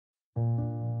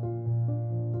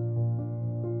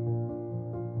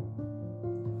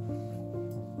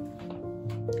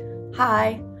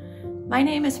Hi, my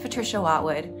name is Patricia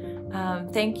Watwood.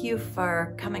 Thank you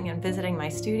for coming and visiting my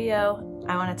studio.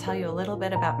 I want to tell you a little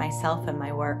bit about myself and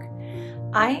my work.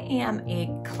 I am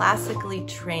a classically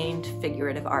trained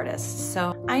figurative artist,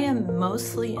 so I am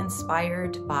mostly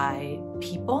inspired by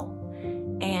people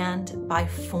and by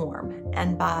form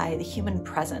and by the human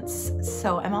presence.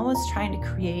 So I'm always trying to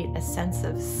create a sense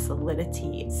of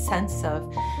solidity, a sense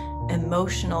of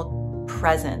emotional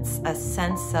presence, a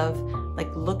sense of like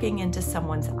looking into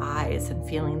someone's eyes and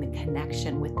feeling the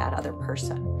connection with that other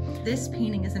person. This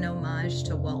painting is an homage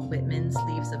to Walt Whitman's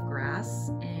Leaves of Grass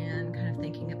and kind of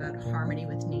thinking about harmony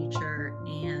with nature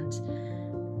and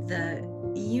the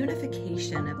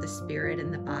unification of the spirit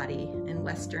and the body. In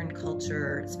Western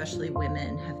culture, especially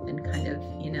women have been kind of,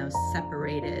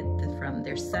 separated from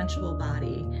their sensual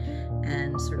body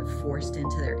and sort of forced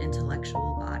into their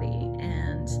intellectual body.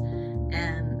 And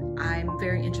I'm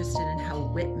very interested in how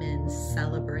Whitman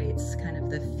celebrates kind of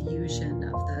the fusion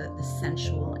of the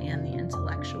sensual and the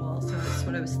intellectual. So that's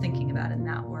what I was thinking about in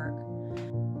that work.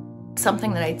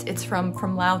 Something that it's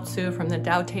from Lao Tzu, from the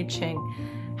Tao Te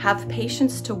Ching. Have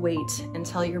patience to wait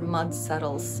until your mud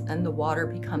settles and the water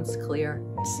becomes clear.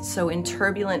 So in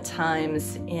turbulent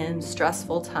times, in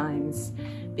stressful times,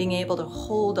 being able to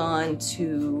hold on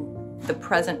to the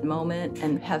present moment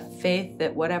and have faith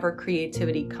that whatever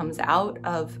creativity comes out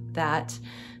of that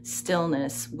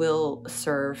stillness will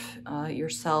serve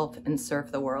yourself and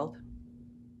serve the world.